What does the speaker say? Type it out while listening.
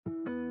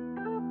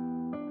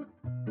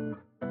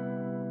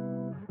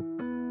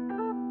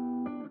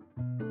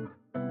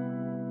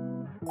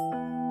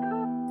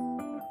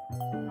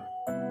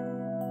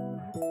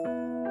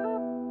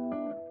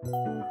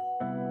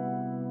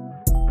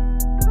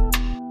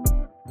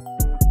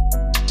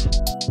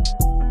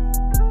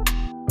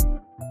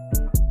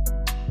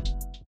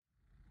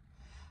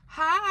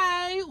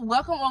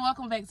welcome or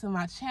welcome back to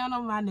my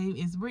channel. My name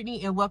is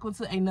Brittany and welcome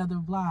to another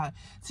vlog.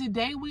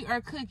 Today we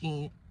are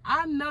cooking.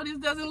 I know this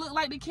doesn't look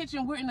like the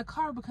kitchen. We're in the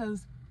car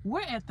because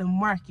we're at the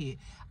market.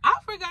 I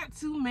forgot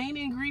 2 main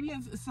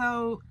ingredients,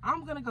 so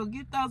I'm gonna go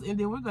get those and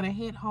then we're gonna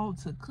head home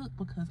to cook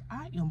because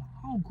I am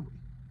hungry.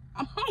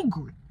 I'm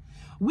hungry.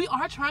 We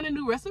are trying a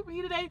new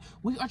recipe today.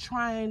 We are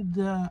trying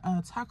the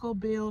Taco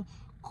Bell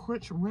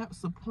Crunch Wrap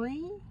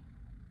Supreme.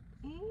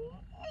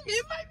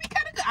 It might be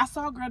kind of good. I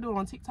saw a girl do it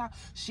on TikTok.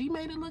 She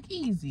made it look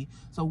easy.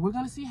 So we're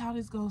going to see how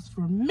this goes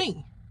for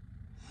me.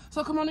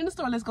 So come on in the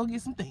store. Let's go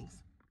get some things.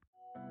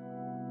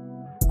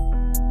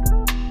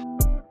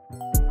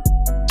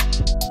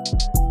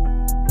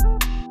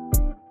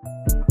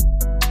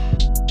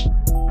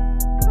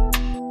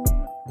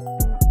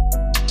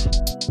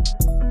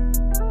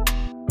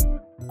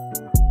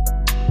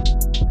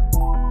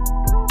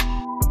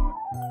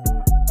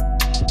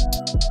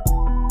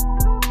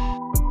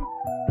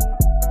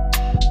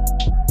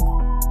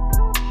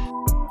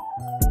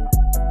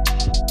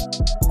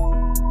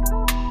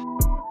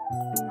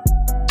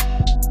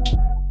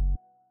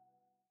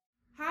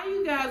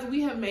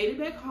 We have made it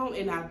back home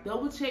and I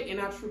double checked and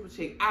I triple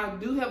checked. I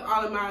do have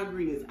all of my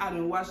ingredients. I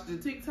done watched the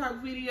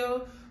TikTok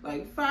video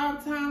like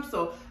 5 times,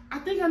 so I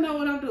think I know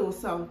what I'm doing.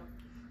 So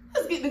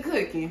let's get to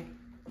cooking.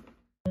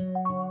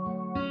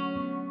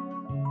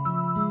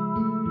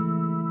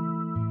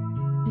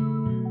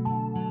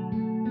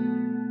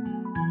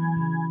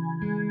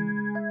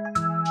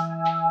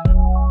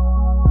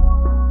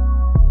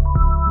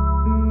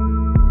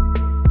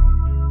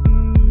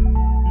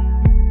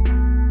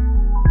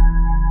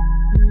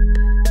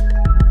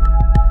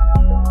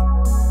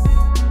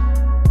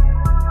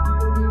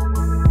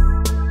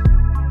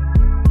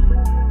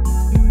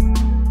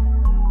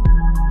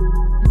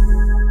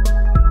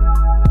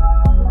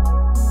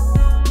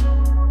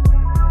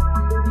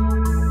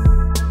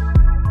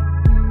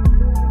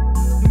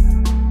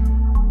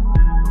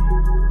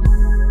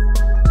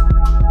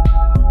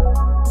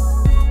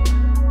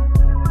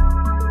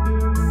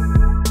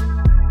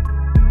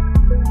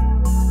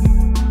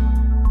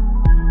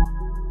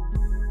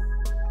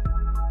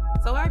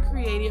 So I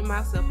created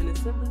myself an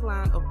assembly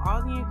line of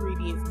all the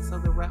ingredients so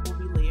the wrap will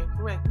be layered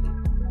correctly.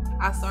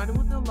 I started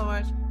with the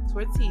large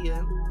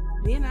tortilla,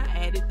 then I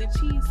added the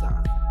cheese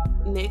sauce.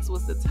 Next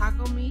was the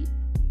taco meat,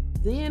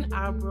 then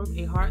I broke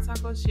a hard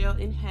taco shell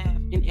in half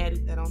and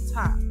added that on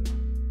top.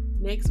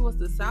 Next was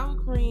the sour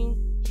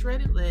cream,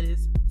 shredded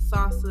lettuce,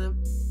 salsa,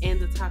 and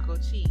the taco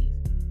cheese.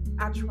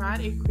 I tried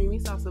a creamy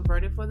salsa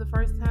verde for the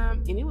first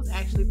time and it was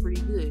actually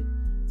pretty good.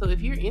 So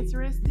if you're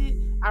interested,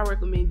 I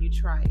recommend you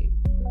try it.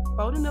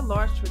 Folding the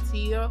large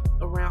tortilla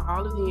around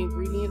all of the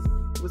ingredients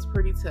was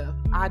pretty tough.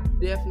 I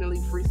definitely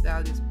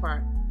freestyled this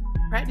part.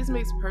 Practice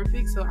makes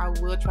perfect, so I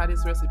will try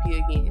this recipe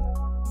again.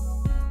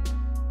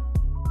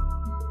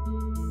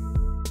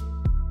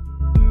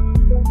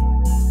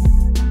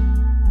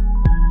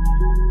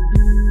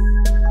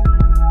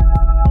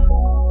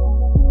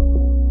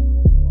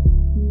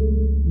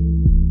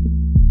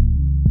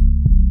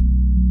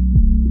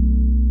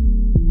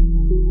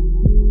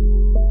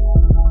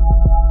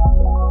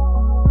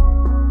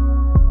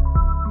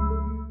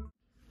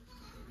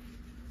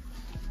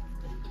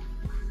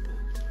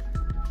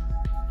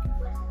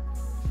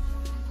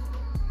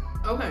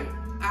 Okay,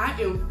 I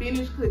am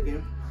finished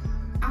cooking.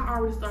 I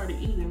already started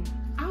eating.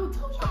 I told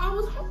y'all I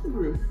was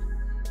hungry.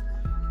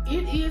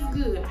 It is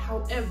good,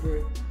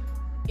 however,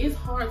 it's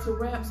hard to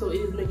wrap, so it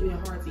is making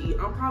it hard to eat.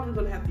 I'm probably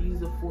gonna have to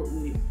use a fork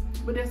with it,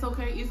 but that's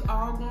okay. It's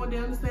all going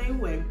down the same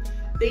way.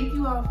 Thank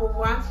you all for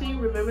watching.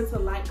 Remember to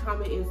like,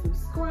 comment, and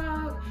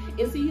subscribe,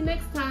 and see you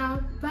next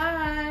time.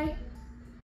 Bye.